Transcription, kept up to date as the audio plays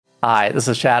Hi, this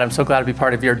is Chad. I'm so glad to be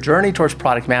part of your journey towards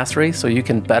product mastery so you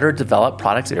can better develop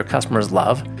products that your customers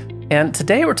love. And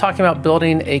today we're talking about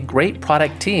building a great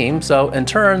product team so in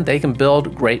turn they can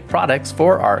build great products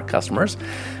for our customers.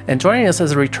 And joining us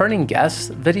as a returning guest,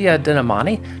 Vidya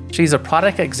Dinamani. She's a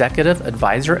product executive,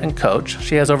 advisor, and coach.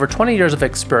 She has over 20 years of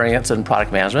experience in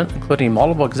product management, including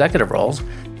multiple executive roles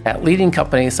at leading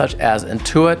companies such as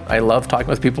Intuit. I love talking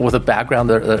with people with a background.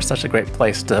 They're such a great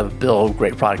place to build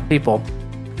great product people.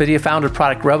 Vidya founded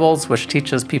Product Rebels, which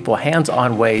teaches people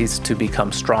hands-on ways to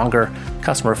become stronger,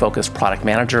 customer-focused product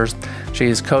managers.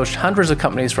 She's coached hundreds of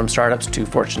companies from startups to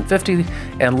Fortune 50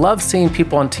 and loves seeing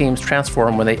people and teams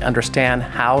transform when they understand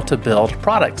how to build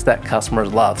products that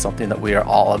customers love, something that we are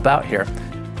all about here.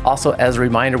 Also, as a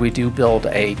reminder, we build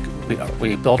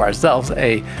ourselves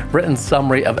a written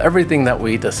summary of everything that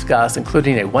we discuss,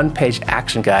 including a one-page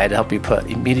action guide to help you put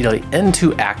immediately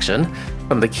into action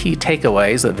from the key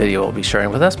takeaways that Vidya will be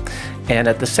sharing with us. And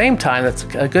at the same time, it's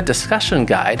a good discussion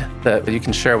guide that you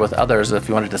can share with others if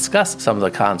you want to discuss some of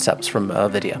the concepts from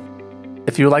Vidya.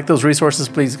 If you like those resources,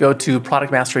 please go to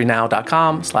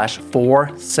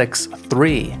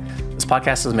productmasterynow.com/463. This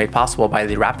podcast is made possible by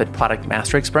the Rapid Product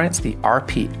Mastery Experience, the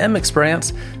RPM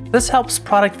experience. This helps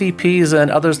product VPs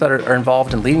and others that are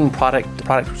involved in leading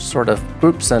product sort of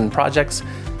groups and projects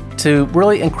to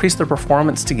really increase their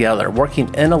performance together,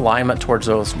 working in alignment towards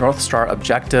those North Star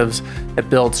objectives. It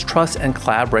builds trust and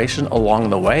collaboration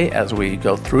along the way as we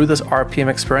go through this RPM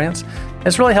experience.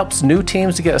 This really helps new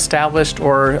teams to get established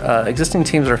or existing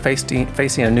teams that are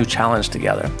facing a new challenge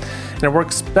together. And it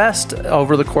works best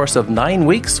over the course of 9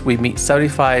 weeks. We meet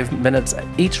 75 minutes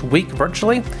each week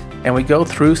virtually, and we go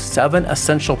through 7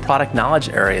 essential product knowledge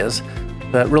areas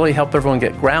that really help everyone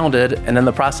get grounded and in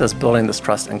the process building this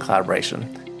trust and collaboration.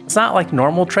 It's not like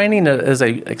normal training. It is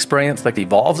an experience that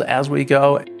evolves as we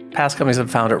go. Past companies have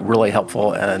found it really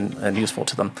helpful and useful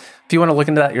to them. If you want to look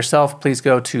into that yourself, please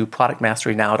go to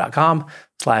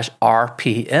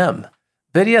productmasterynow.com/RPM.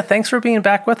 Vidya, thanks for being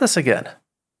back with us again.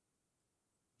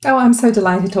 Oh, I'm so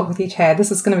delighted to talk with you, Chad.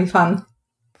 This is going to be fun.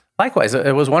 Likewise,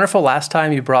 it was wonderful last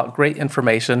time. You brought great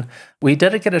information. We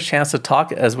did get a chance to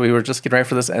talk as we were just getting ready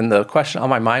for this, and the question on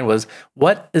my mind was,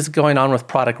 what is going on with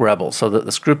Product Rebels? So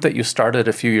this group that you started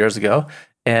a few years ago,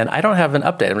 and I don't have an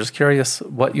update. I'm just curious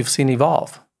what you've seen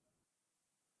evolve.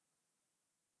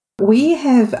 We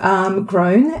have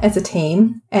grown as a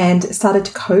team and started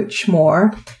to coach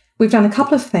more. We've done a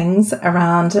couple of things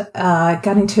around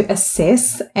getting to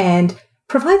assess and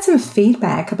provide some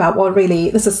feedback about what really,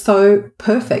 this is so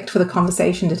perfect for the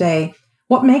conversation today,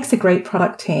 what makes a great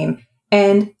product team.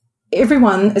 And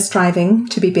everyone is striving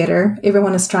to be better.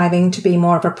 Everyone is striving to be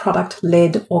more of a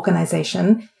product-led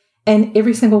organization. And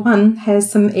every single one has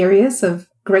some areas of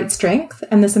great strength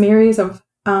and there's some areas of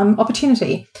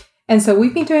opportunity. And so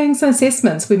we've been doing some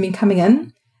assessments. We've been coming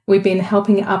in, we've been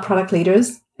helping our product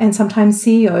leaders and sometimes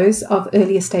CEOs of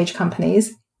earlier stage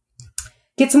companies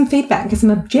get some feedback, get some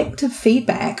objective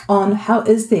feedback on how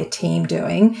is their team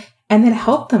doing, and then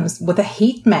help them with a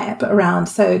heat map around.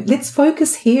 So let's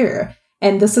focus here.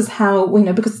 And this is how,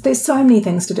 because there's so many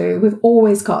things to do. We've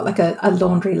always got like a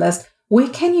laundry list. Where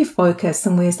can you focus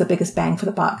and where's the biggest bang for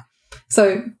the buck?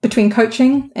 So between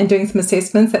coaching and doing some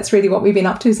assessments, that's really what we've been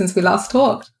up to since we last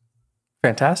talked.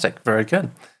 Fantastic. Very good.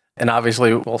 And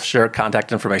obviously, we'll share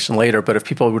contact information later. But if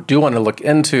people do want to look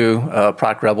into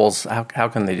Product Rebels, how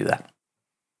can they do that?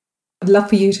 I'd love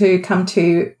for you to come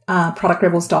to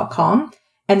productrebels.com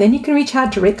and then you can reach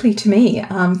out directly to me.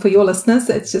 For your listeners,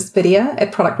 it's just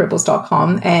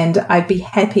Vidya@productrebels.com and I'd be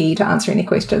happy to answer any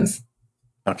questions.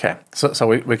 Okay. So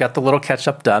we got the little catch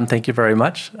up done. Thank you very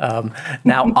much.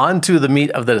 Now on to the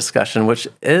meat of the discussion, which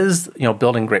is,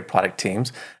 building great product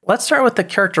teams. Let's start with the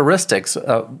characteristics.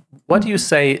 What do you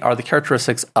say are the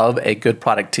characteristics of a good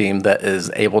product team that is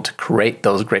able to create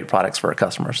those great products for our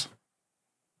customers?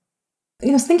 I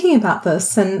was thinking about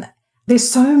this and there's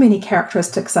so many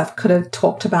characteristics I could have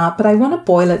talked about, but I want to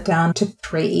boil it down to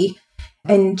 3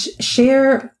 and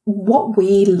share what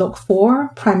we look for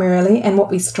primarily and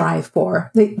what we strive for.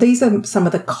 These are some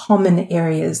of the common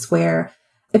areas where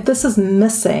if this is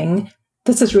missing,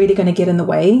 this is really going to get in the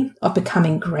way of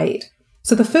becoming great.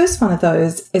 So the first one of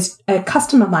those is a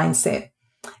customer mindset.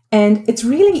 And it's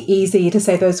really easy to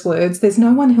say those words. There's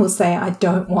no one who'll say, I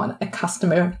don't want a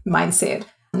customer mindset.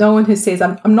 No one who says,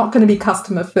 I'm not going to be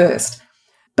customer first.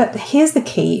 But here's the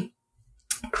key.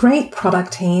 Great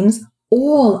product teams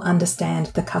all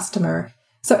understand the customer.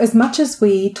 So as much as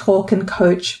we talk and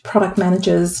coach product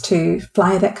managers to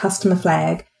fly that customer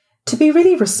flag, to be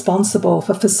really responsible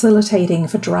for facilitating,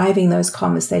 for driving those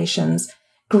conversations,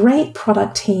 great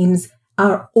product teams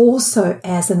are also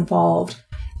as involved.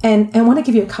 And I want to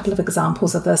give you a couple of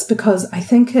examples of this because I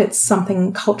think it's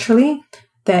something culturally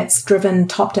that's driven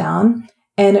top down,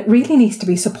 and it really needs to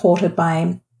be supported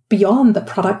by beyond the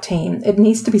product team. It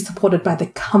needs to be supported by the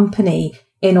company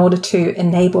in order to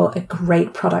enable a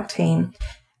great product team.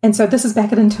 And so this is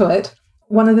back into it.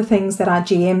 One of the things that our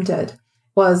GM did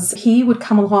was he would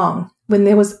come along when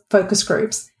there was focus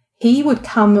groups. He would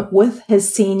come with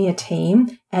his senior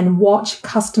team and watch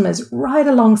customers right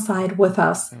alongside with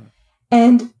us.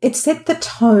 And it set the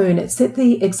tone, it set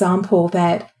the example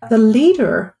that the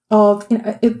leader of,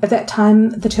 at that time,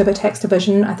 the TurboTax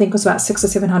division, I think was about 600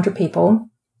 or 700 people.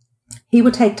 He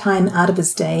would take time out of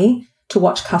his day to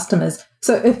watch customers.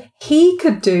 So if he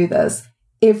could do this,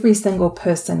 every single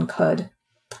person could.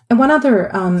 And one other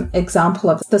example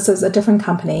of this is a different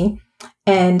company.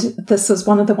 And this was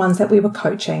one of the ones that we were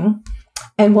coaching.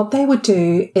 And what they would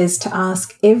do is to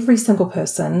ask every single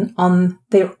person on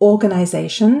their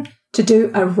organization to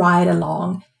do a ride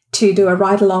along,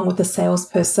 with a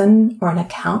salesperson or an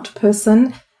account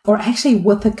person, or actually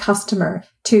with a customer,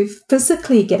 to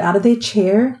physically get out of their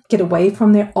chair, get away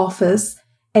from their office,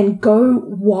 and go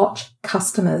watch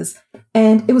customers.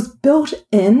 And it was built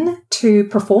in to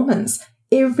performance.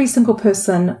 Every single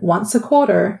person once a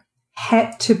quarter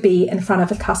had to be in front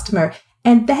of a customer.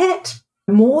 And that,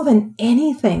 more than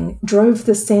anything, drove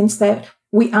the sense that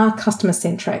we are customer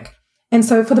centric. And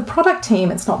so for the product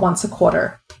team, it's not once a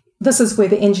quarter. This is where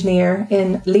the engineer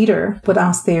and leader would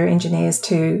ask their engineers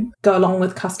to go along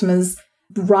with customers,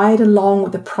 ride along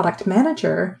with the product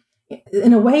manager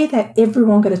in a way that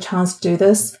everyone got a chance to do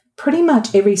this pretty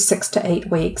much every 6 to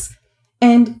 8 weeks.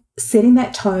 And setting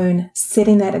that tone,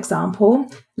 setting that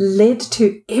example led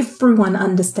to everyone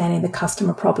understanding the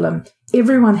customer problem,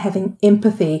 everyone having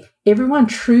empathy, everyone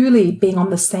truly being on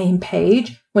the same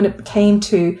page when it came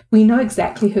to, we know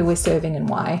exactly who we're serving and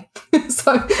why.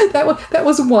 So that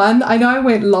was one. I know I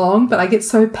went long, but I get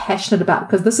so passionate about it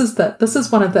because this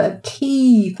is one of the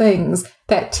key things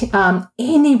that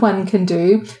anyone can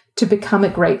do to become a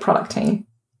great product team.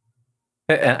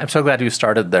 And I'm so glad you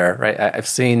started there, right? I've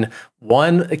seen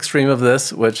one extreme of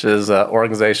this, which is an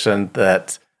organization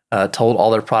that told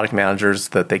all their product managers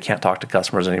that they can't talk to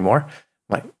customers anymore.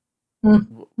 Like,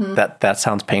 that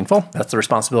sounds painful. That's the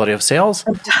responsibility of sales.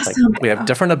 We have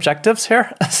different objectives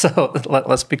here. So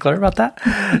let's be clear about that.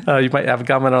 You might have a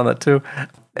comment on that too.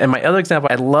 And my other example,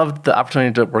 I loved the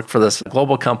opportunity to work for this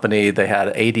global company. They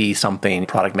had 80-something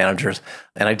product managers.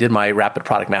 And I did my rapid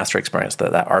product mastery experience,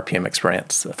 that RPM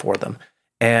experience for them.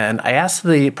 And I asked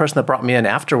the person that brought me in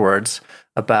afterwards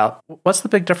about what's the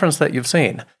big difference that you've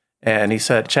seen? And he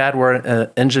said, Chad, we're an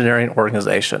engineering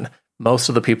organization. Most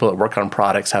of the people that work on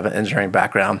products have an engineering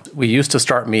background. We used to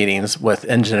start meetings with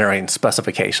engineering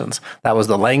specifications. That was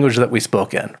the language that we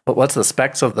spoke in. But what's the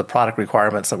specs of the product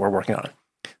requirements that we're working on?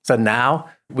 So now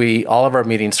all of our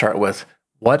meetings start with,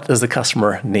 what does the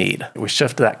customer need? We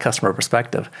shift to that customer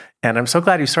perspective. And I'm so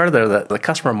glad you started there, that the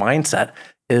customer mindset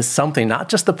is something not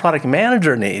just the product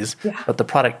manager needs, but the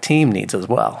product team needs as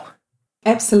well.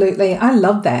 Absolutely. I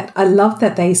love that. I love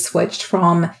that they switched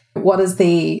from what is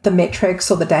the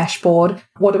metrics or the dashboard,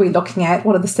 what are we looking at,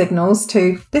 what are the signals,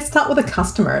 to let's start with a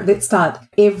customer. Let's start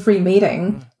every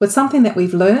meeting with something that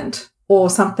we've learned or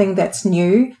something that's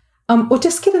new, or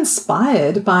just get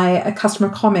inspired by a customer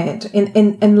comment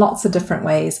in lots of different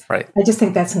ways. Right. I just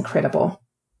think that's incredible.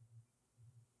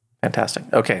 Fantastic.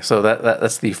 Okay, so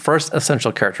that's the first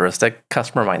essential characteristic,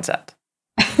 customer mindset.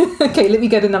 Okay, let me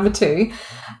go to number 2.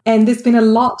 And there's been a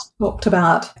lot talked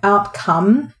about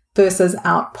outcome versus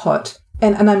output.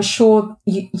 And I'm sure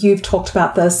you've talked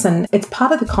about this, and it's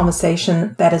part of the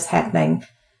conversation that is happening.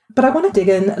 But I want to dig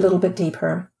in a little bit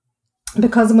deeper,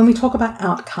 because when we talk about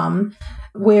outcome,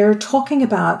 we're talking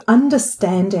about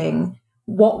understanding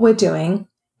what we're doing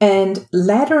and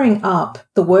laddering up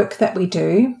the work that we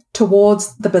do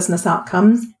towards the business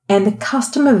outcomes and the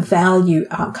customer value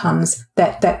outcomes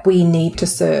that we need to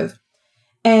serve.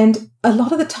 And a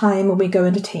lot of the time when we go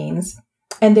into teams,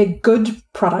 and they're good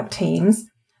product teams,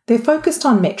 they're focused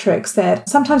on metrics that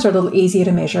sometimes are a little easier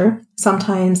to measure.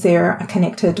 Sometimes they're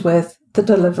connected with the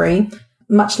delivery,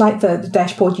 much like the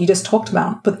dashboard you just talked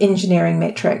about with engineering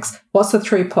metrics. What's the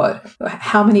throughput?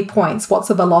 How many points? What's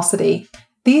the velocity?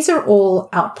 These are all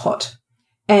output.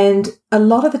 And a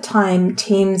lot of the time,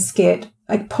 teams get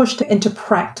pushed into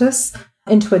practice,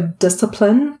 into a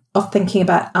discipline of thinking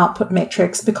about output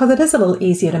metrics because it is a little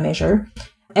easier to measure.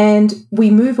 And we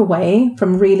move away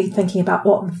from really thinking about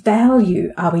what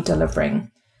value are we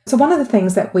delivering. So one of the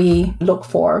things that we look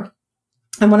for,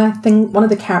 and one of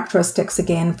the characteristics,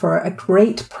 again, for a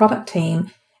great product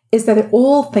team is that they're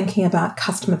all thinking about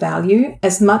customer value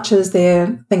as much as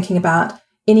they're thinking about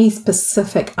any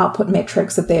specific output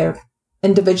metrics that they're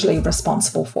individually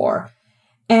responsible for.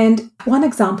 And one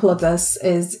example of this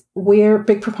is we're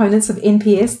big proponents of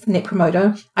NPS, Net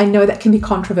Promoter. I know that can be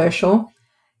controversial,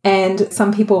 and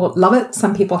some people love it,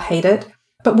 some people hate it.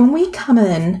 But when we come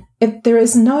in, if there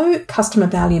is no customer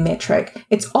value metric,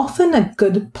 it's often a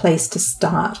good place to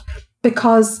start,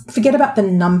 because forget about the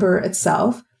number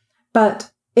itself,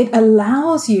 but it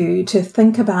allows you to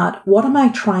think about, what am I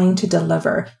trying to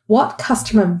deliver? What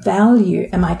customer value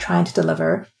am I trying to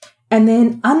deliver? And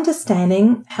then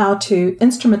understanding how to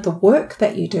instrument the work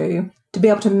that you do to be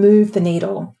able to move the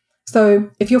needle. So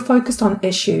if you're focused on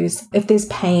issues, if there's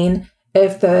pain,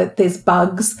 if there's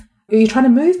bugs, you're trying to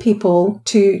move people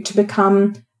to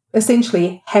become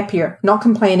essentially happier, not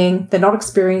complaining, they're not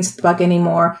experiencing the bug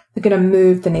anymore, they're going to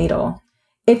move the needle.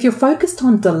 If you're focused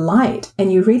on delight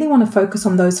and you really want to focus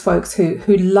on those folks who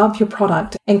love your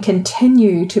product and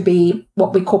continue to be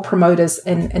what we call promoters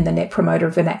in the Net Promoter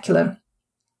vernacular,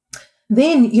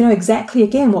 then you know exactly,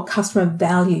 again, what customer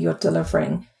value you're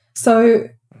delivering. So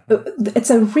it's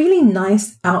a really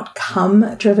nice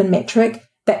outcome-driven metric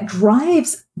that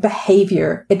drives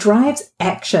behavior. It drives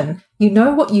action. You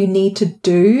know what you need to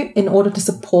do in order to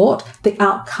support the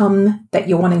outcome that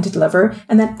you're wanting to deliver.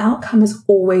 And that outcome is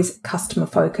always customer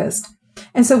focused.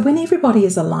 And so when everybody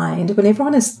is aligned, when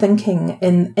everyone is thinking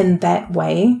in that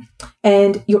way,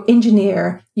 and your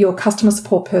engineer, your customer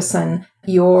support person,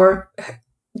 your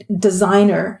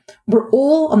designer, we're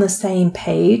all on the same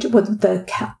page with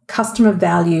the customer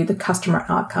value, the customer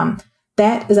outcome.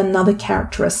 That is another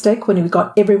characteristic when we've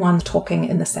got everyone talking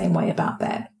in the same way about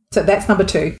that. So that's number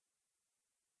 2.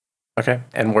 Okay.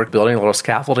 And we're building a little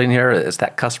scaffolding here is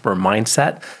that customer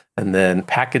mindset, and then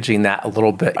packaging that a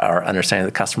little bit, our understanding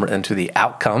of the customer, into the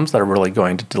outcomes that are really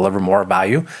going to deliver more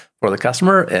value for the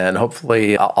customer, and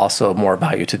hopefully also more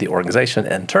value to the organization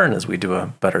in turn as we do a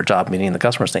better job meeting the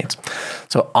customer's needs.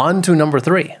 So on to number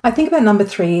 3. I think about number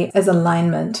 3 as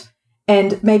alignment.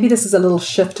 And maybe this is a little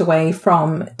shift away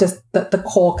from just the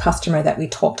core customer that we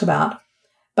talked about,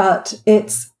 but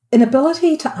it's an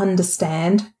ability to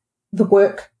understand the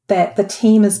work that the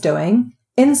team is doing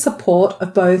in support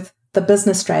of both the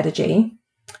business strategy,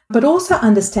 but also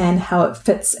understand how it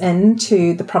fits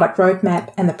into the product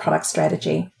roadmap and the product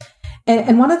strategy.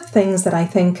 And one of the things that I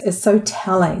think is so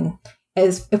telling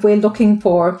is, if we're looking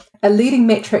for a leading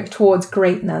metric towards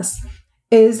greatness,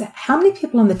 is how many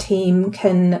people on the team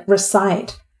can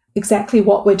recite exactly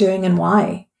what we're doing and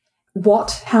why,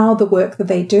 how the work that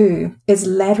they do is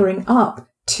laddering up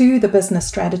to the business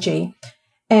strategy.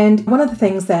 And one of the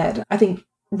things that I think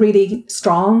really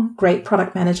strong, great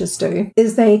product managers do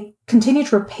is they continue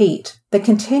to repeat, they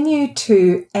continue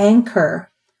to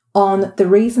anchor on the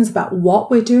reasons about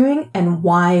what we're doing and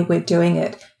why we're doing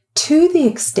it, to the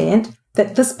extent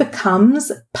that this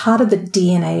becomes part of the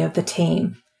DNA of the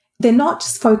team. They're not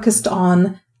just focused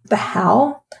on the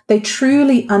how, they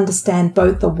truly understand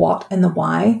both the what and the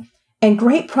why. And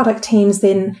great product teams,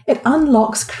 then it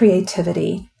unlocks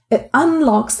creativity, it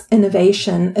unlocks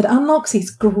innovation, it unlocks these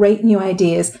great new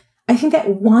ideas. I think that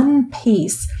one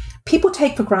piece people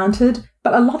take for granted,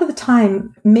 but a lot of the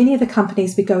time, many of the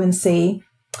companies we go and see,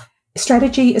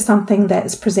 strategy is something that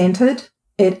is presented,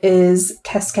 it is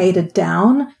cascaded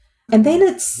down, and then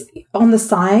it's on the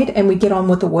side and we get on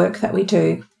with the work that we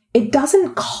do. It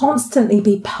doesn't constantly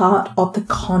be part of the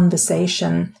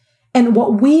conversation. And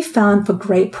what we found for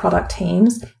great product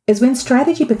teams is when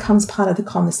strategy becomes part of the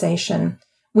conversation,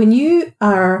 when you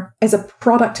are, as a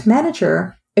product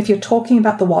manager, if you're talking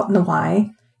about the what and the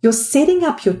why, you're setting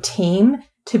up your team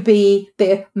to be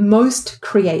their most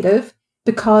creative,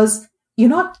 because you're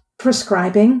not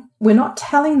prescribing, we're not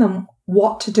telling them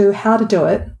what to do, how to do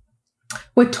it.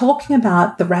 We're talking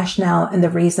about the rationale and the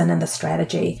reason and the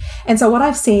strategy. And so what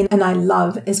I've seen and I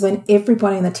love is when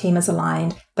everybody in the team is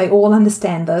aligned, they all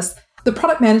understand this. The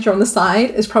product manager on the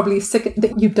side is probably sick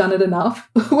that you've done it enough,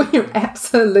 when you're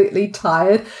absolutely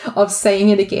tired of saying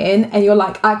it again. And you're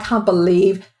like, I can't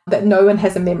believe that no one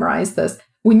hasn't memorized this.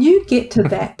 When you get to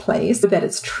that place, that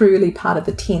it's truly part of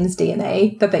the team's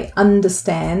DNA, that they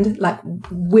understand like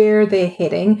where they're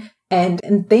heading, and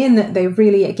then they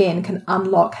really, again, can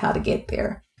unlock how to get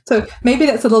there. So maybe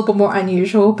that's a little bit more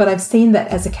unusual, but I've seen that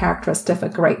as a characteristic of a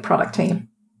great product team.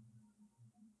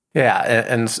 Yeah,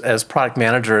 and as product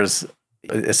managers,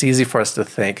 it's easy for us to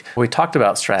think, we talked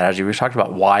about strategy, we talked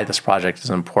about why this project is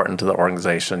important to the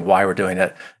organization, why we're doing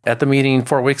it at the meeting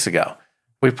 4 weeks ago.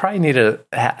 We probably need to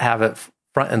have it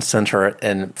front and center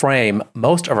and frame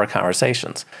most of our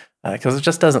conversations. Because it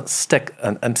just doesn't stick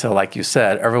until, like you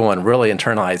said, everyone really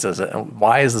internalizes it. And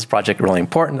why is this project really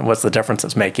important? And what's the difference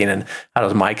it's making? And how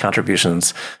does my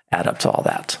contributions add up to all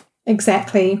that?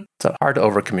 Exactly. So hard to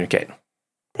over communicate.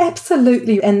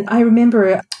 Absolutely. And I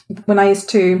remember when I used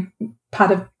to, part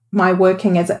of my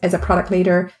working as a product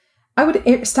leader, I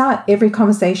would start every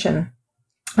conversation.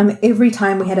 Every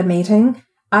time we had a meeting,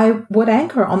 I would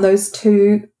anchor on those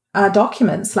two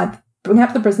documents, like bring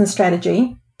up the business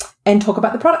strategy and talk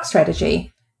about the product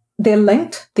strategy. They're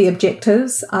linked. The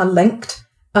objectives are linked.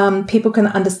 People can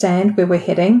understand where we're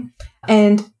heading.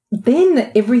 And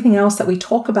then everything else that we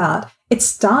talk about, it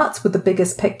starts with the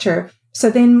biggest picture. So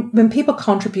then when people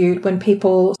contribute, when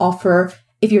people offer,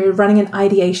 if you're running an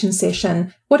ideation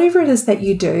session, whatever it is that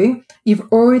you do, you've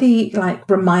already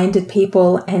reminded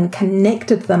people and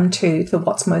connected them to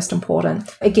what's most important.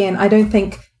 Again, I don't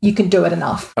think you can do it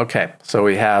enough. Okay. So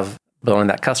we have building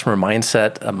that customer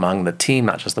mindset among the team,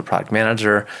 not just the product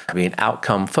manager, being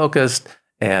outcome focused,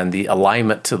 and the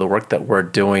alignment to the work that we're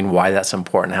doing, why that's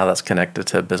important, how that's connected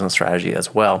to business strategy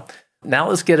as well. Now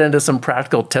let's get into some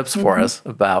practical tips for us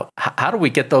about how do we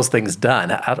get those things done?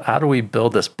 How do we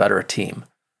build this better team?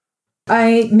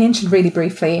 I mentioned really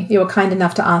briefly, you were kind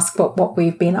enough to ask what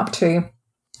we've been up to.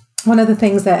 One of the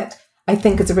things that I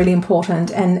think is really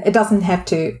important, and it doesn't have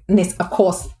to, of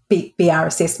course, be our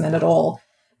assessment at all,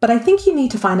 but I think you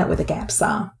need to find out where the gaps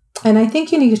are. And I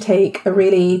think you need to take a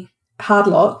really hard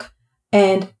look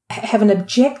and have an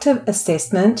objective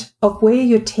assessment of where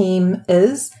your team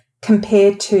is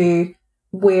compared to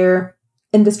where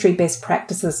industry best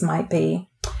practices might be.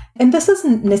 And this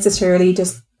isn't necessarily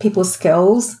just people's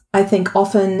skills. I think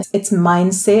often it's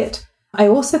mindset. I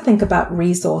also think about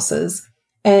resources.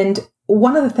 And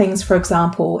one of the things, for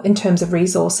example, in terms of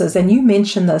resources, and you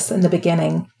mentioned this in the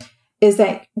beginning, is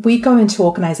that we go into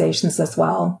organizations as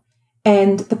well.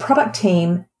 And the product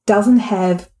team doesn't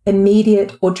have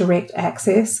immediate or direct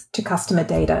access to customer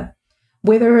data.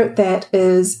 Whether that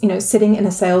is, sitting in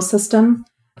a sales system,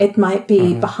 it might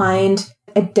be behind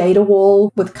a data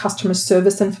wall with customer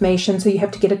service information. So you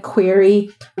have to get a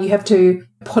query. You have to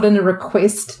put in a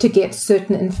request to get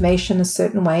certain information a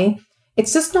certain way.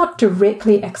 It's just not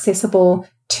directly accessible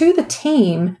to the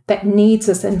team that needs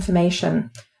this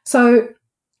information. So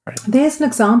there's an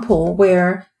example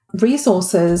where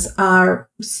resources are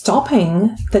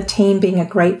stopping the team being a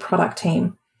great product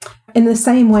team. In the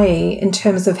same way, in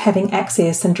terms of having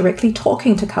access and directly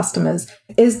talking to customers,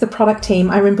 is the product team.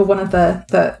 I remember one of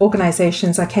the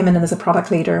organizations I came in as a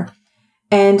product leader,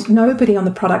 and nobody on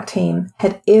the product team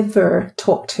had ever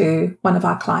talked to one of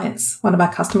our clients. One of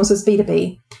our customers was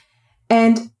B2B.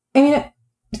 And I mean,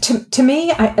 to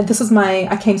me,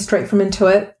 I came straight from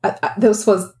Intuit.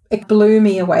 It blew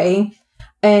me away.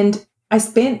 And I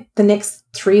spent the next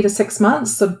 3 to 6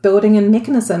 months of building in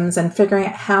mechanisms and figuring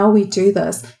out how we do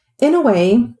this in a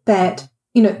way that,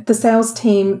 the sales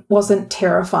team wasn't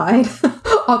terrified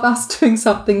of us doing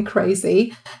something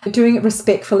crazy, doing it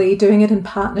respectfully, doing it in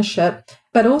partnership,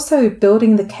 but also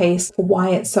building the case for why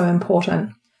it's so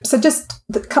important. So just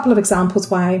a couple of examples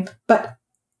why, but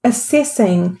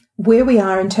assessing where we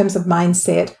are in terms of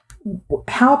mindset.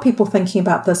 How are people thinking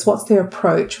about this? What's their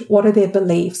approach? What are their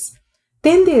beliefs?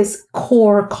 Then there's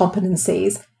core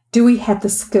competencies. Do we have the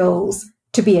skills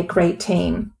to be a great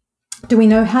team? Do we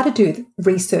know how to do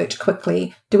research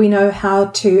quickly? Do we know how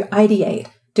to ideate?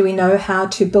 Do we know how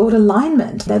to build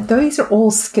alignment? Those are all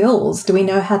skills. Do we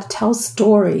know how to tell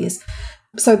stories?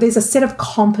 So there's a set of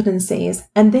competencies,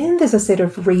 and then there's a set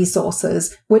of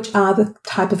resources, which are the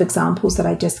type of examples that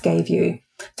I just gave you.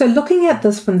 So looking at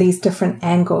this from these different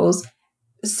angles,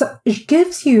 so it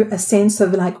gives you a sense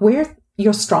of where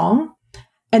you're strong,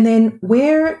 and then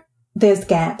where there's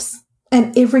gaps.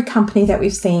 And every company that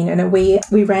we've seen, and we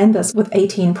ran this with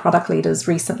 18 product leaders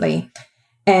recently,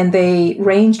 and they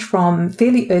ranged from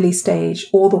fairly early stage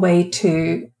all the way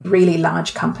to really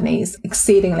large companies,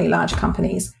 exceedingly large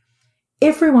companies.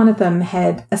 Every one of them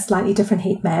had a slightly different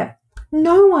heat map.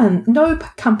 No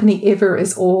company ever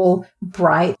is all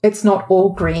bright. It's not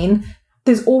all green.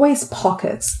 There's always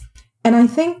pockets. And I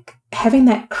think having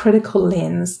that critical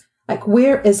lens,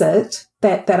 where is it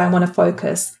that I want to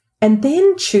focus? And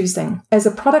then choosing as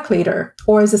a product leader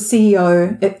or as a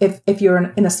CEO, if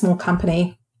you're in a small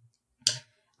company,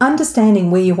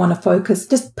 understanding where you want to focus,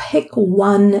 just pick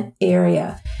one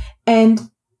area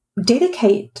and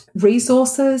dedicate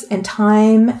resources and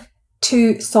time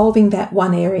to solving that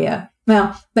one area.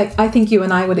 Now, I think you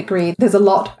and I would agree, there's a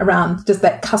lot around just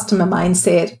that customer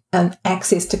mindset and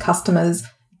access to customers,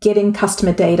 getting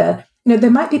customer data.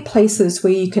 There might be places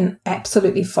where you can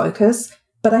absolutely focus,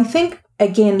 but I think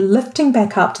again, lifting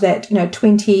back up to that,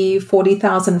 20,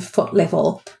 40,000 foot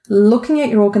level, looking at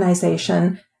your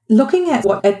organization, looking at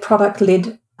what at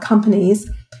product-led companies,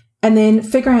 and then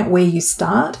figuring out where you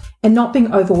start and not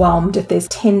being overwhelmed if there's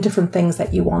 10 different things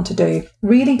that you want to do.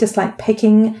 Really just like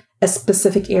picking a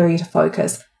specific area to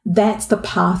focus. That's the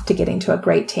path to getting to a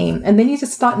great team. And then you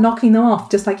just start knocking them off,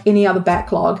 just like any other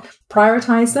backlog.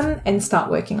 Prioritize them and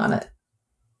start working on it.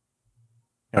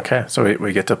 Okay, so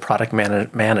we get to product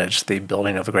manage the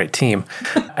building of a great team.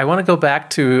 I want to go back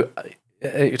to,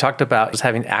 you talked about just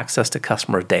having access to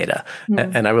customer data.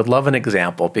 And I would love an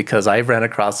example, because I've ran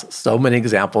across so many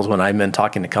examples when I'm in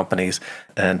talking to companies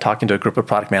and talking to a group of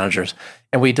product managers.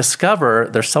 And we discover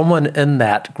there's someone in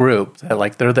that group that,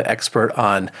 like, they're the expert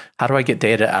on how do I get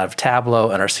data out of Tableau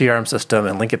and our CRM system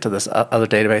and link it to this other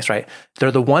database, right?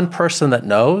 They're the one person that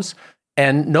knows.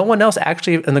 And no one else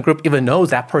actually in the group even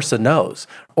knows that person knows.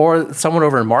 Or someone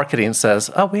over in marketing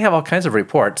says, oh, we have all kinds of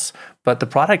reports, but the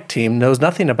product team knows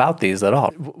nothing about these at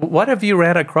all. What have you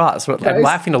ran across? I'm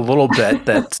laughing a little bit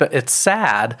that it's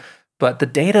sad, but the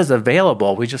data is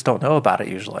available. We just don't know about it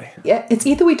usually. Yeah, it's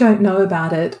either we don't know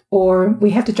about it or we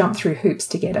have to jump through hoops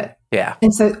to get it. Yeah.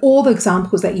 And so all the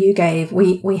examples that you gave,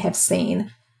 we have seen.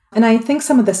 And I think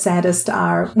some of the saddest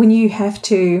are when you have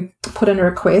to put in a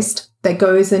request that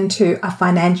goes into a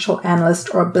financial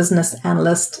analyst or a business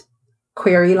analyst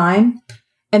query line,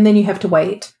 and then you have to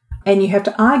wait and you have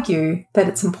to argue that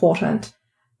it's important.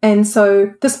 And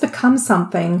so this becomes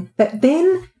something that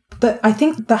then, I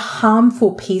think the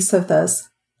harmful piece of this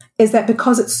is that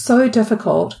because it's so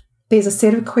difficult, there's a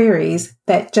set of queries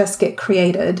that just get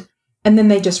created and then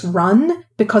they just run,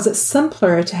 because it's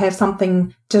simpler to have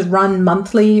something just run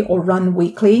monthly or run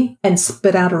weekly and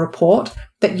spit out a report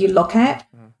that you look at,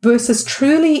 versus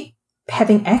truly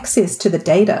having access to the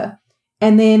data.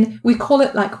 And then we call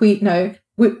it, like, we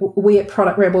at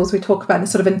Product Rebels, we talk about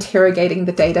sort of interrogating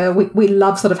the data. We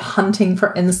love sort of hunting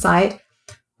for insight.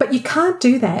 But you can't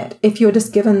do that if you're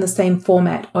just given the same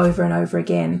format over and over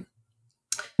again.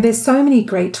 There's so many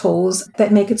great tools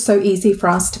that make it so easy for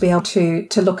us to be able to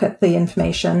look at the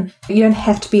information. You don't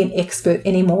have to be an expert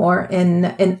anymore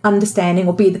in understanding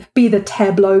or be the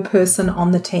Tableau person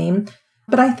on the team.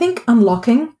 But I think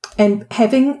unlocking and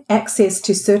having access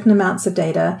to certain amounts of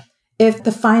data, if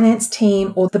the finance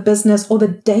team or the business or the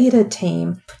data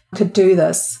team could do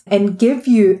this and give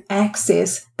you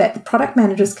access that the product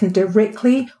managers can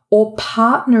directly or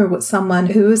partner with someone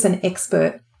who is an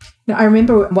expert. I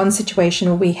remember one situation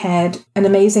where we had an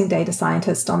amazing data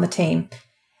scientist on the team.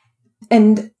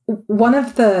 And one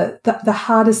of the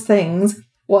hardest things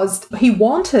was he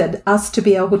wanted us to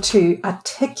be able to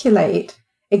articulate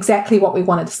exactly what we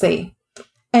wanted to see.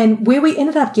 And where we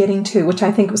ended up getting to, which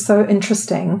I think was so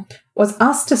interesting, was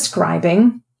us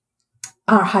describing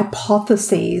our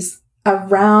hypotheses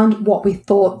around what we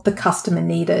thought the customer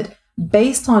needed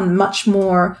based on much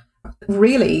more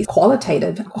really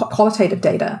qualitative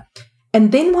data.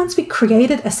 And then once we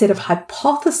created a set of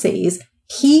hypotheses,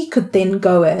 he could then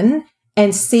go in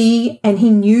and see, and he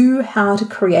knew how to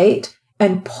create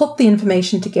and put the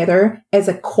information together as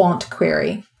a quant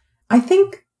query. I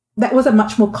think that was a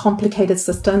much more complicated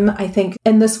system. I think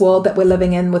in this world that we're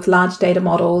living in with large data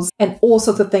models and all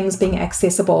sorts of things being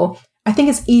accessible, I think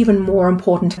it's even more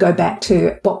important to go back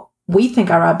to what we think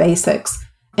are our basics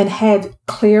and have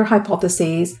clear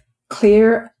hypotheses,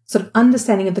 clear sort of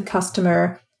understanding of the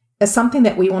customer as something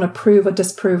that we want to prove or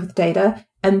disprove with data,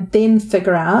 and then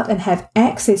figure out and have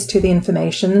access to the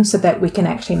information so that we can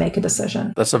actually make a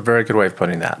decision. That's a very good way of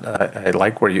putting that. I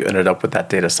like where you ended up with that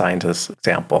data scientist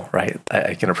example, right?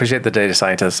 I can appreciate the data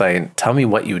scientist saying, tell me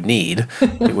what you need.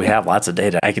 We have lots of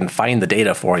data. I can find the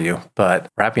data for you, but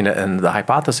wrapping it in the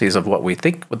hypotheses of what we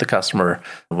think with the customer,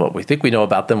 what we think we know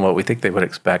about them, what we think they would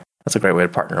expect. That's a great way to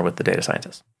partner with the data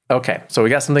scientist. Okay, so we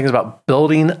got some things about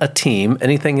building a team.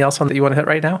 Anything else on that you want to hit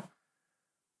right now?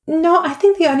 No, I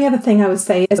think the only other thing I would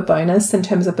say as a bonus in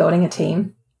terms of building a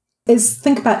team is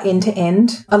think about end to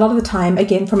end. A lot of the time,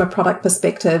 again, from a product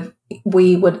perspective,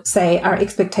 we would say our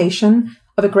expectation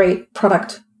of a great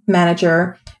product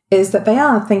manager is that they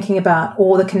are thinking about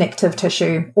all the connective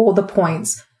tissue, all the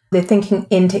points. They're thinking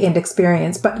end to end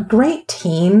experience. But great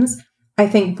teams, I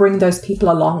think, bring those people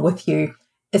along with you.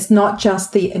 It's not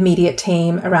just the immediate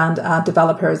team around our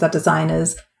developers, our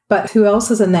designers, but who else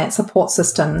is in that support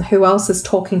system? Who else is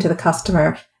talking to the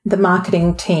customer? The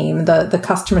marketing team, the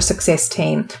customer success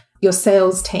team, your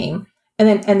sales team.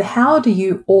 And how do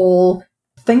you all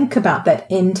think about that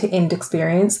end-to-end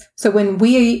experience? So when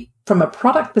we, from a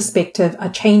product perspective, are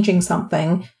changing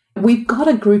something, we've got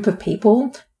a group of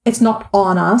people it's not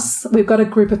on us. We've got a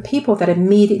group of people that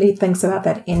immediately thinks about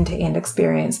that end-to-end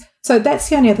experience. So that's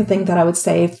the only other thing that I would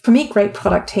say. For me, great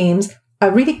product teams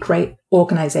are really great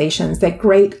organizations. They're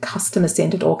great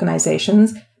customer-centered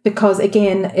organizations because,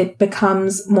 again, it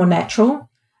becomes more natural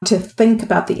to think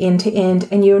about the end-to-end,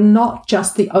 and you're not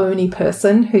just the only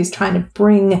person who's trying to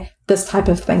bring this type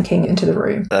of thinking into the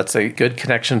room. That's a good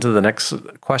connection to the next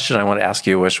question I want to ask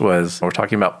you, which was, we're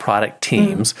talking about product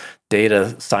teams.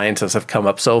 Data scientists have come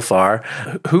up so far.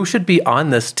 Who should be on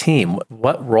this team?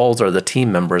 What roles are the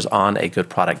team members on a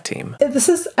good product team? This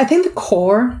is, I think, the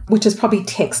core, which is probably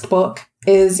textbook,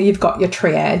 is you've got your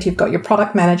triad, you've got your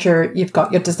product manager, you've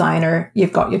got your designer,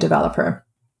 you've got your developer.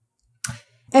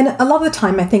 And a lot of the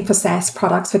time, I think for SaaS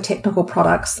products, for technical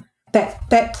products,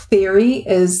 that theory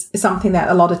is something that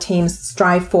a lot of teams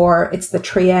strive for. It's the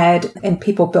triad, and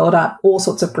people build up all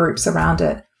sorts of groups around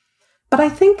it. But I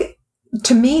think,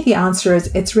 to me, the answer is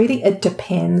it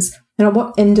depends.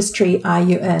 What industry are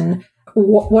you in?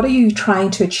 What are you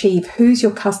trying to achieve? Who's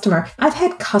your customer? I've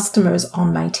had customers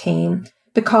on my team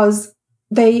because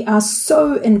they are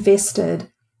so invested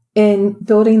in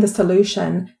building the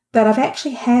solution that I've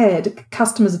actually had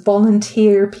customers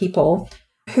volunteer people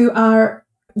who are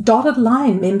dotted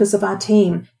line members of our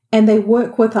team, and they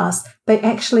work with us. They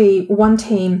actually, one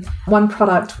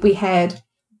product we had,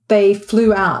 they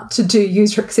flew out to do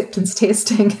user acceptance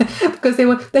testing because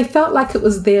they felt like it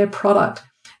was their product.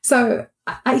 So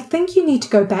I think you need to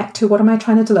go back to, what am I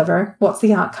trying to deliver? What's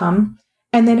the outcome?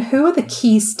 And then who are the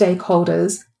key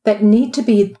stakeholders that need to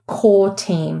be core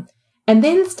team? And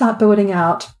then start building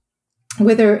out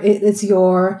whether it is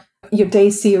your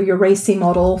DAISY or your RACI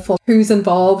model for who's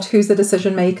involved, who's the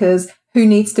decision makers, who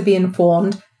needs to be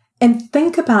informed, and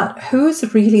think about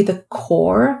who's really the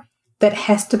core that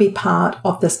has to be part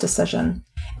of this decision.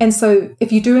 And so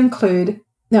if you do include,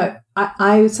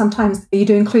 I sometimes, you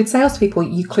do include salespeople,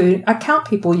 you include account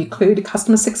people, you include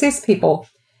customer success people.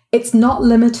 It's not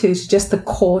limited to just the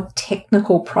core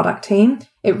technical product team.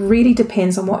 It really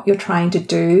depends on what you're trying to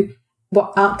do,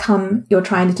 what outcome you're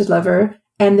trying to deliver,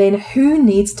 and then who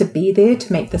needs to be there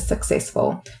to make this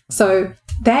successful. So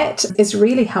that is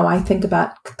really how I think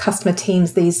about customer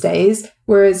teams these days.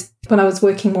 Whereas when I was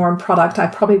working more on product, I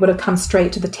probably would have come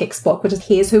straight to the textbook, which is,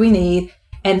 here's who we need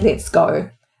and let's go.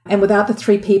 And without the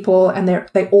three people, and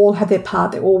they all have their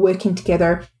part, they're all working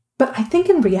together. But I think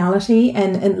in reality,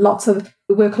 and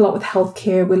we work a lot with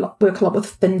healthcare, we work a lot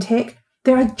with fintech,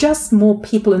 there are just more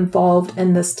people involved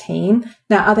in this team.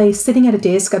 Now, are they sitting at a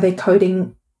desk? Are they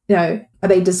coding? Are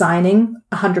they designing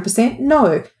 100%?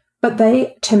 No. But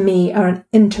they, to me, are an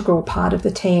integral part of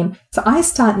the team. So I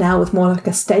start now with more like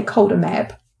a stakeholder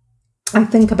map. I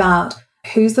think about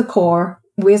who's the core,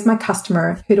 where's my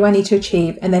customer, who do I need to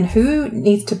achieve, and then who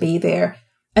needs to be there,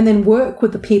 and then work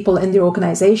with the people in the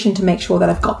organization to make sure that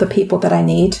I've got the people that I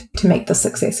need to make this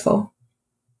successful.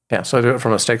 Yeah, so I do it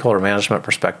from a stakeholder management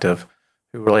perspective.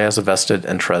 Who really has a vested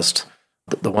interest,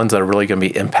 the ones that are really going to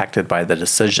be impacted by the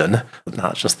decision,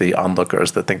 not just the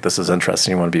onlookers that think this is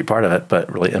interesting, you want to be part of it,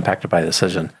 but really impacted by the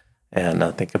decision, and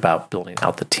think about building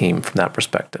out the team from that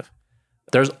perspective.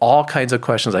 There's all kinds of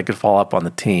questions I could follow up on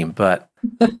the team, but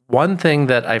one thing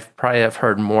that I've probably have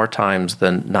heard more times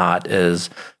than not is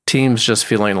teams just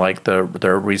feeling like their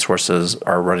resources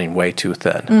are running way too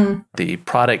thin. The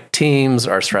product teams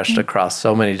are stretched across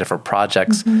so many different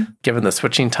projects. Given the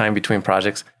switching time between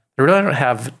projects, they really don't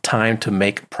have time to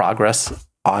make progress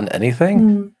on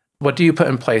anything. What do you put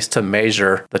in place to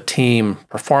measure the team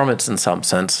performance in some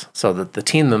sense so that the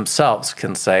team themselves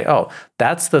can say, oh,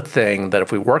 that's the thing that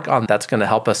if we work on, that's going to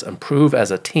help us improve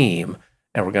as a team,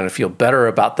 and we're going to feel better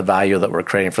about the value that we're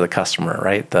creating for the customer,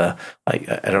 right? I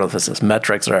don't know if this is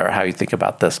metrics or how you think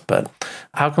about this, but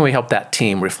how can we help that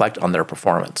team reflect on their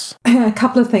performance? A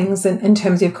couple of things in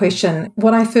terms of your question.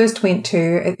 What I first went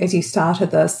to as you started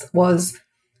this was,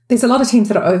 there's a lot of teams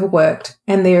that are overworked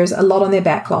and there's a lot on their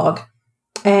backlog,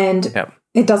 and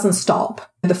it doesn't stop.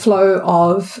 The flow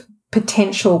of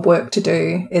potential work to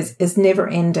do is never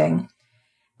ending.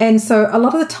 And so a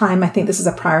lot of the time, I think this is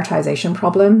a prioritization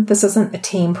problem. This isn't a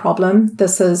team problem.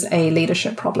 This is a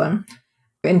leadership problem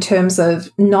in terms of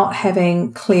not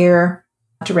having clear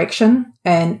direction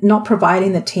and not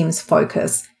providing the team's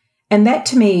focus. And that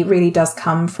to me really does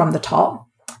come from the top.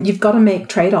 You've got to make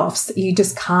trade-offs. You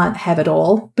just can't have it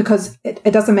all, because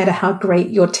it doesn't matter how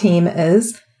great your team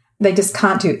is. They just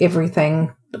can't do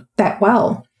everything that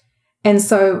well. And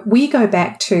so we go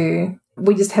back to,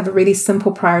 we just have a really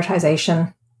simple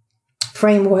prioritization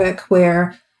framework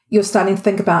where you're starting to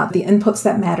think about the inputs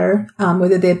that matter,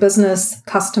 whether they're business,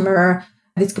 customer,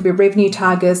 these could be revenue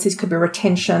targets, these could be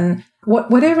retention,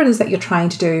 whatever it is that you're trying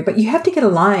to do, but you have to get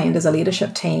aligned as a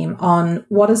leadership team on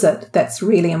what is it that's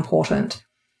really important.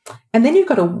 And then you've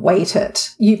got to weight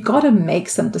it. You've got to make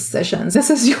some decisions. This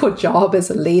is your job as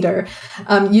a leader.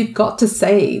 You've got to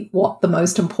say what the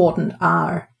most important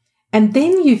are. And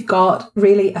then you've got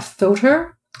really a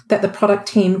filter that the product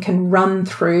team can run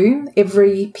through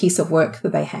every piece of work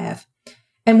that they have.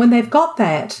 And when they've got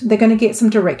that, they're going to get some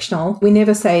directional. We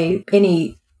never say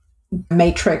any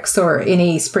matrix or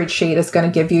any spreadsheet is going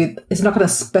to give you, it's not going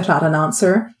to spit out an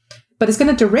answer, but it's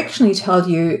going to directionally tell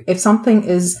you if something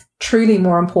is truly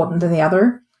more important than the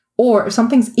other, or if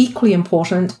something's equally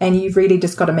important and you've really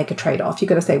just got to make a trade-off. You've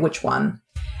got to say which one.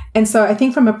 And so I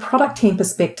think from a product team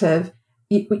perspective,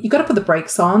 you got to put the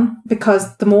brakes on,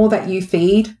 because the more that you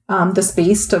feed this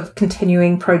beast of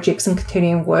continuing projects and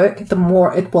continuing work, the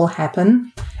more it will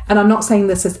happen. And I'm not saying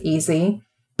this is easy,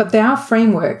 but there are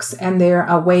frameworks and there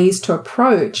are ways to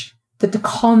approach the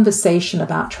conversation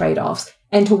about trade-offs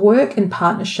and to work in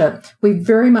partnership. We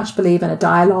very much believe in a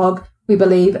dialogue. We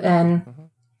believe in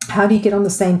how do you get on the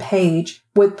same page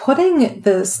with putting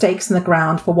the stakes in the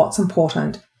ground for what's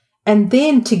important. And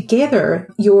then together,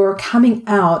 you're coming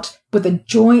out with a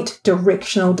joint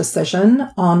directional decision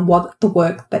on what the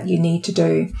work that you need to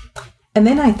do. And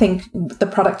then I think the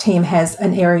product team has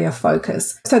an area of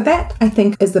focus. So that, I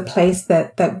think, is the place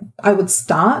that I would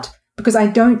start, because I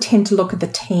don't tend to look at the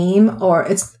team or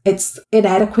its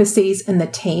inadequacies in the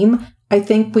team. I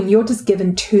think when you're just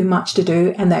given too much to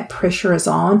do and that pressure is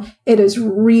on, it is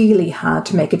really hard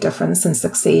to make a difference and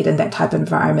succeed in that type of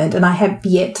environment. And I have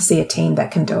yet to see a team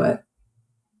that can do it.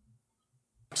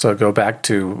 So go back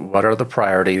to what are the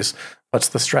priorities? What's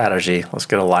the strategy? Let's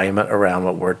get alignment around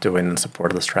what we're doing in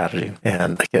support of the strategy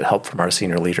and get help from our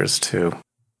senior leaders too.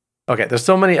 Okay, there's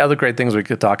so many other great things we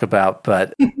could talk about,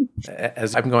 but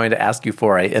as I'm going to ask you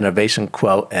for an innovation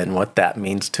quote and what that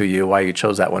means to you, why you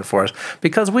chose that one for us,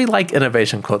 because we like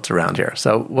innovation quotes around here.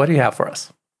 So what do you have for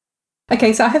us?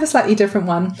 Okay, so I have a slightly different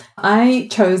one. I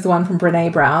chose the one from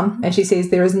Brené Brown, and she says,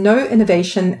 "There is no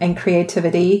innovation and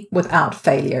creativity without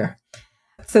failure."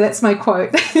 So that's my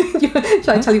quote. Should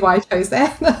I tell you why I chose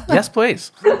that? Yes,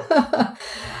 please.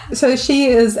 So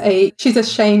she's a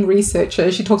Shane researcher.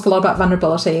 She talks a lot about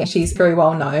vulnerability. She's very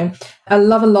well known. I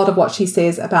love a lot of what she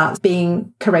says about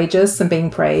being courageous and being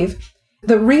brave.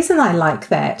 The reason I like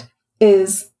that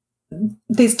is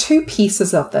there's two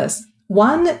pieces of this.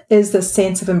 One is the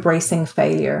sense of embracing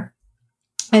failure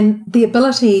and the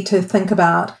ability to think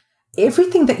about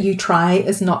everything that you try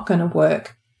is not going to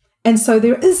work. And so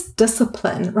there is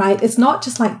discipline, right? It's not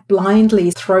just like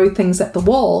blindly throw things at the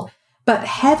wall, but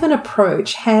have an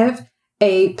approach, have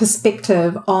a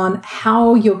perspective on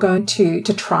how you're going to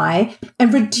try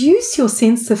and reduce your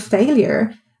sense of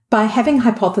failure by having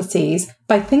hypotheses,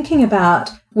 by thinking about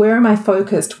where am I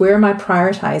focused, where am I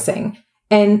prioritizing,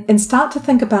 and start to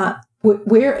think about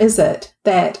where is it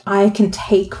that I can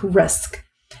take risk.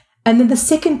 And then the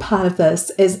second part of this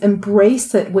is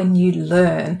embrace it when you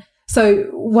learn. So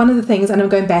one of the things, and I'm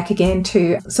going back again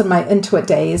to sort of my Intuit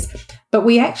days, but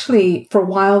we actually, for a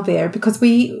while there, because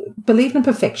we believe in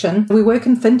perfection, we work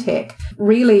in fintech.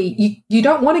 Really, you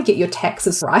don't want to get your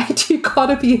taxes right. You've got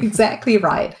to be exactly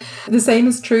right. The same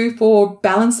is true for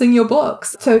balancing your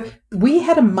books. So we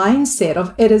had a mindset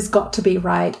of it has got to be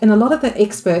right. And a lot of the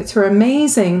experts who are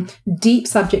amazing, deep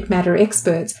subject matter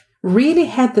experts really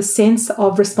had the sense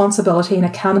of responsibility and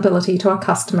accountability to our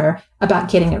customer about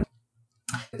getting it.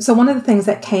 So one of the things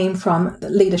that came from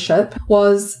leadership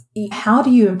was, how do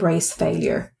you embrace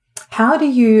failure? How do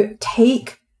you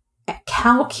take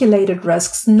calculated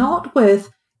risks, not with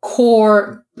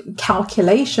core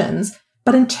calculations,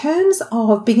 but in terms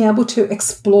of being able to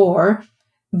explore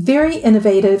very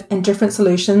innovative and different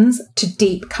solutions to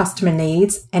deep customer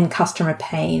needs and customer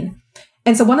pain?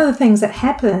 And so one of the things that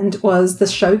happened was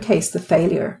this showcase the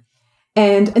failure.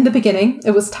 And in the beginning,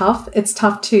 it was tough. It's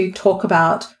tough to talk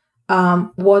about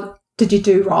what did you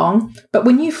do wrong? But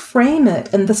when you frame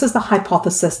it, and this is the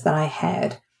hypothesis that I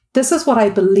had, this is what I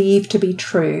believe to be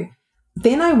true.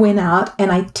 Then I went out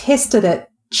and I tested it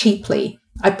cheaply.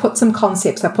 I put some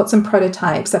concepts, I put some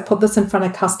prototypes, I put this in front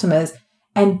of customers,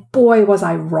 and boy, was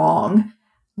I wrong.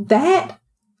 That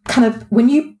kind of, when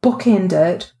you bookend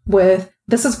it with,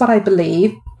 this is what I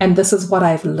believe, and this is what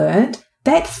I've learned,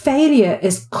 that failure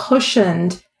is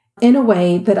cushioned in a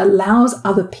way that allows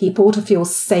other people to feel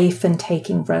safe in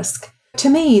taking risk. To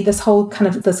me, this whole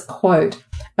kind of this quote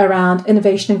around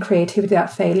innovation and creativity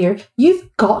without failure,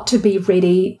 you've got to be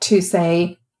ready to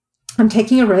say, I'm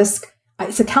taking a risk.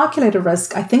 It's a calculated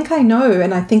risk. I think I know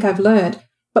and I think I've learned.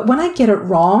 But when I get it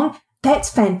wrong, that's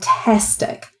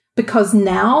fantastic. because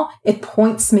now it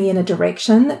points me in a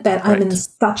direction that I'm in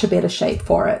such a better shape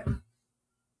for it.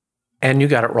 And you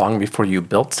got it wrong before you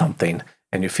built something,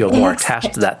 and you feel more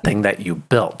attached to that thing that you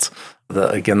built.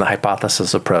 The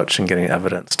hypothesis approach and getting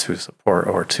evidence to support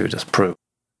or to disprove.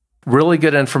 Really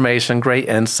good information, great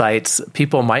insights.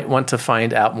 People might want to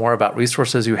find out more about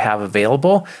resources you have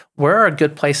available. Where are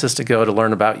good places to go to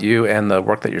learn about you and the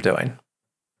work that you're doing?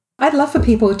 I'd love for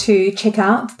people to check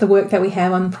out the work that we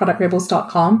have on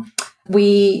productrebels.com.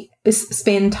 We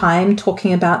spend time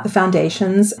talking about the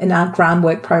foundations in our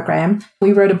groundwork program.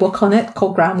 We wrote a book on it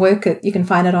called Groundwork. You can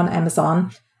find it on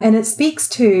Amazon. And it speaks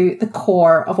to the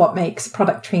core of what makes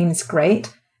product teams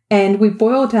great. And we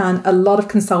boiled down a lot of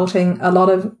consulting, a lot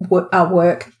of our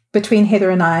work between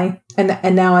Heather and I,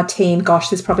 and now our team. Gosh,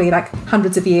 there's probably like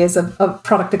hundreds of years of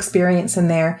product experience in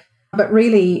there. But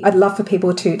really, I'd love for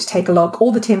people to take a look.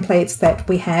 All the templates that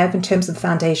we have in terms of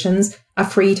foundations are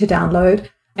free to download.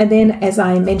 And then, as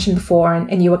I mentioned before,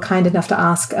 and you were kind enough to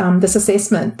ask, this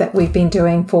assessment that we've been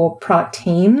doing for product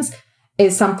teams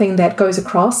is something that goes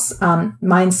across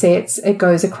mindsets, it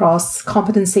goes across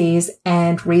competencies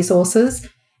and resources,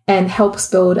 and helps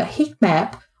build a heat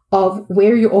map of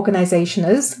where your organization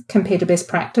is compared to best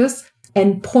practice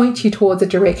and point you towards a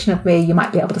direction of where you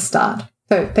might be able to start.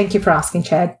 So thank you for asking,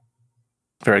 Chad.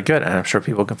 Very good. And I'm sure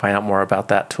people can find out more about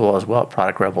that tool as well at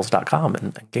productrebels.com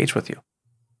and engage with you.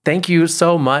 Thank you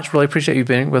so much. Really appreciate you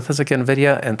being with us again,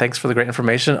 Vidya. And thanks for the great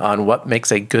information on what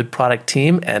makes a good product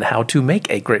team and how to make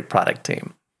a great product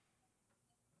team.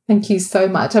 Thank you so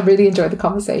much. I really enjoyed the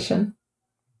conversation.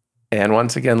 And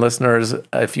once again, listeners,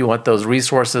 if you want those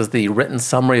resources, the written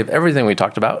summary of everything we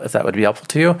talked about, if that would be helpful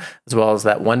to you, as well as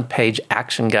that one-page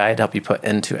action guide to help you put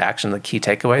into action the key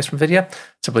takeaways from Vidya,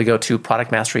 simply go to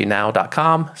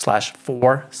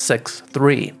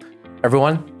productmasterynow.com/463.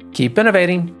 Everyone, keep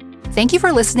innovating. Thank you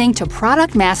for listening to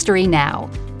Product Mastery Now,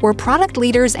 where product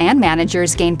leaders and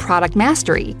managers gain product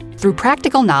mastery through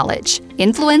practical knowledge,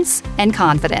 influence, and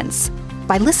confidence.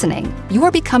 By listening, you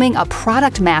are becoming a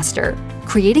product master,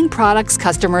 creating products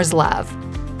customers love.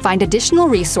 Find additional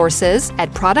resources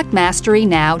at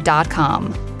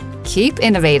productmasterynow.com. Keep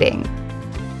innovating.